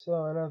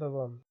So another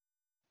one.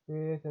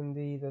 Create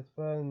indeed that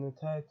well in the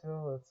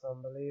title. It's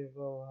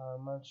unbelievable how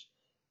much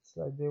it's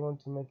like they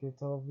want to make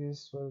it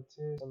obvious what it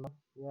is.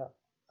 Yeah.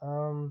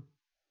 Um.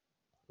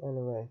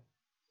 Anyway.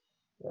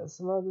 Yeah.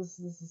 Somehow this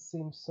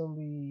seems to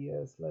be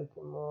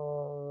slightly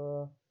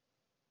more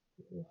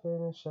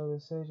famous, shall we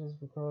say,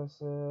 just because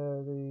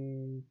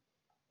the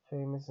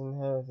famous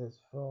inherited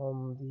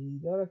from the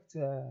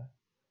director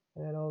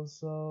and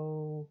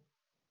also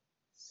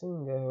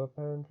singer who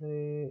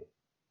apparently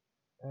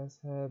has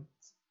had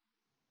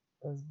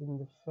has been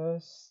the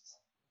first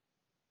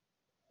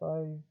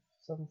five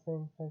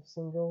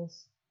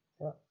singles.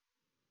 Yeah,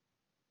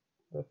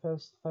 the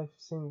first five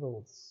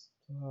singles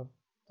to have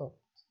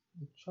topped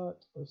the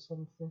chart or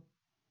something.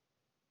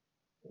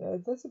 Yeah,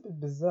 that's a bit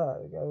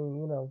bizarre. I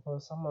mean, for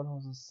someone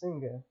who's a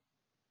singer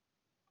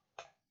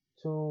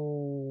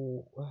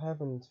to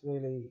haven't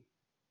really.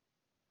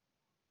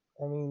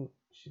 I mean,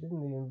 she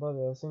didn't even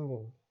bother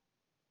singing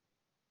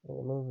in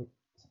the movie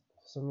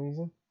for some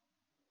reason.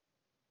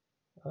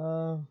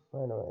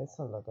 Anyway, it's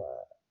not like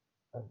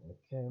I don't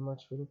care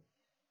much for it.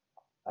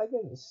 I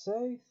gotta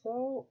say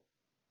though,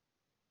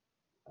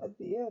 at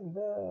the end,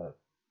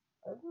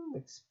 I didn't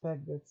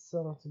expect that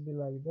song to be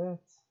like that.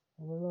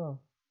 I don't know.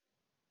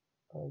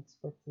 I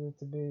expected it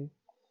to be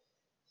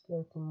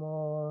slightly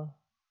more,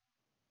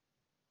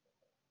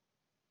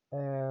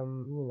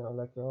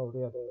 like all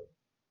the other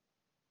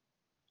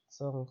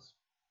songs,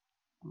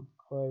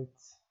 quite.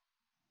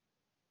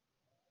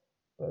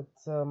 But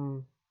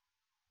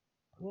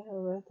yeah,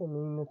 right. I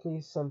mean, at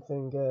least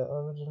something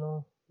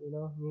original,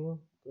 new.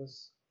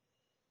 Because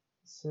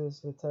it's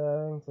seriously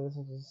tiring to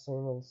listen to the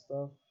same old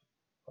stuff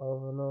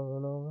over and over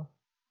and over.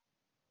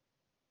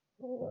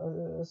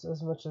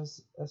 As much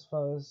as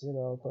far as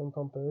in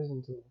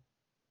comparison to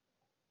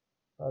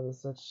other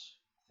such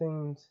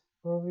themed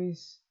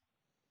movies,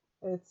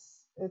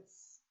 it's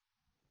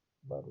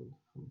but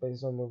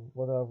based on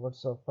what I've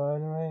watched so far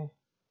anyway,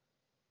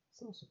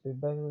 seems to be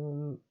better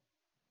than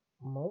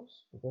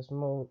most because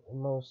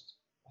most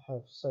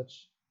have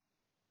such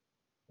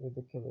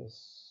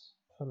ridiculous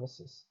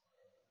premises.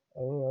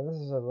 And this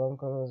is a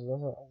rom-com as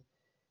well.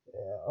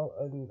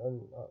 And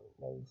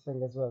the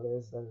thing as well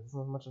is that it's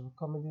not much of a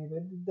comedy, but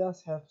it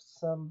does have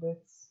some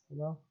bits,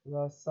 that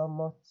are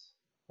somewhat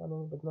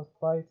funny, but not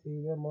quite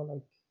either. More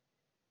like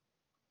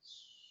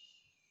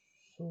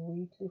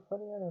sweetly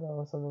funny, I don't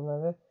know, something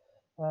like that.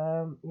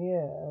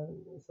 Yeah,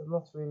 so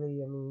not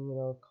really, I mean,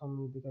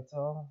 comedic at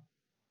all.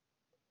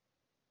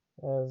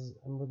 As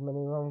with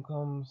many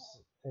rom-coms,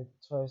 it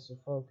tries to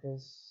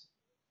focus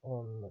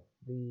on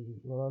the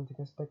romantic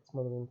aspects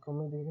more than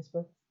comedic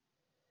aspects.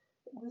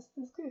 This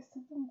case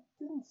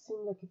didn't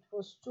seem like it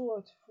was too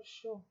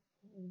artificial.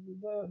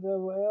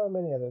 There are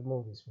many other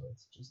movies where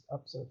it's just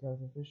absolutely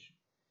artificial.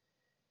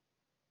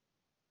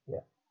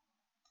 Yeah.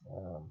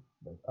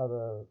 But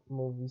other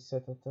movies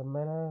set at a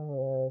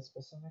manor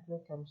specifically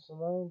comes to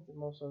mind. The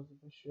most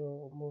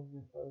artificial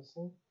movie I've ever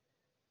seen.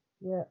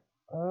 Yeah.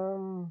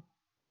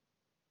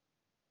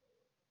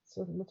 So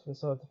literally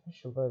so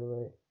artificial, by the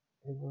way.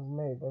 It was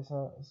made by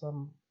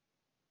some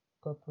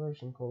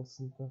corporation called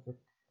Synthetic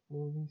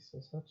Movies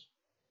or such.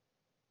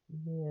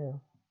 Yeah.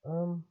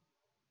 Um.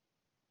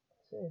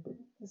 So, but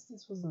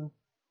this wasn't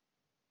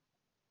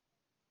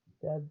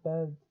that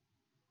bad.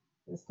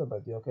 It's not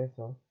bad. Okay,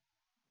 film.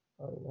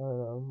 I don't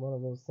know. One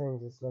of those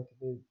things. It's like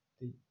they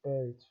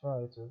barely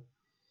try to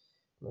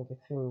make a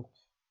film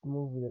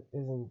movie that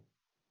isn't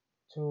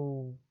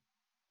too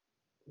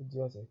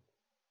idiotic.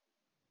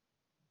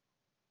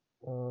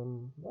 I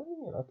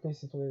mean, at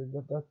least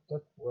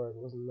that word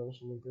wasn't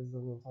mentioned a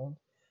gazillion times,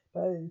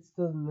 but it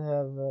still didn't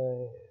have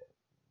a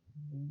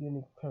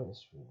unique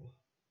premise really.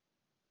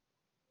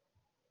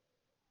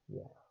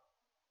 Yeah,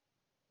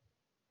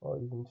 or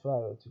even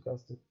try to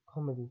cast a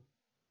comedy.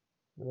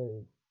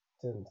 They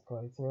didn't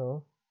quite, So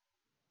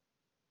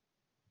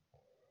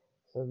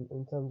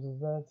in terms of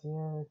that,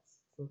 yeah, it's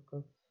still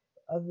good.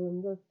 Other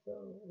than that,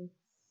 though,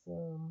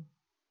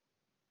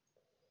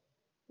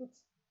 it's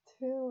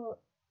still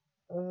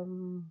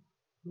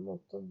not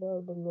too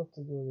bad, but not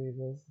too good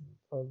either. It's the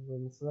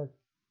problem. It's like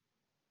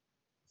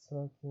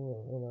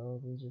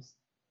they just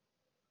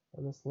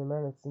honestly,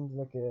 man, it seems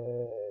like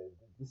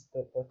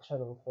that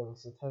channel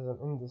thinks it has an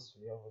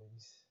industry over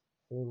these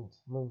themed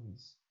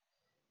movies,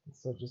 and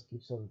so it just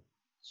keeps on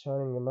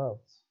churning them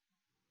out.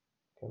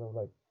 Kind of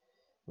like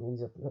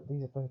these are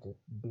practically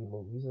B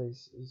movies, I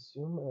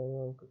assume.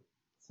 I could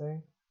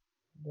say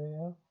they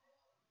are,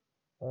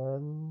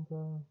 and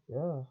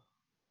yeah,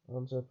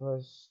 I'm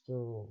surprised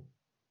to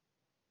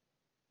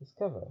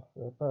discover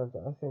that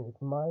apparently I think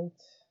it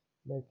might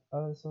make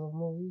other sort of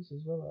movies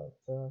as well.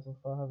 But so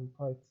far, I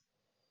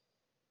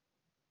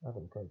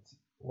haven't quite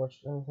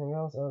watched anything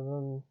else other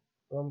than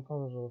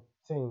rom-coms or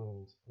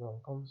themed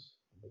rom-coms.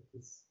 But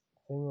this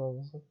thing,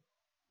 obviously,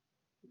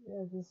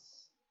 yeah,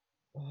 this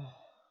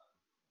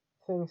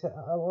things.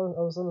 I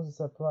was honestly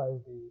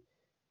surprised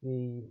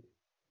the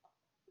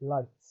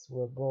lights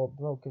were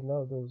broken.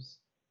 Now those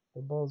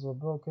the balls were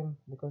broken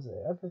because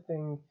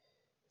everything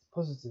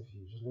positive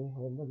usually.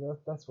 And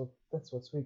that's what's weak.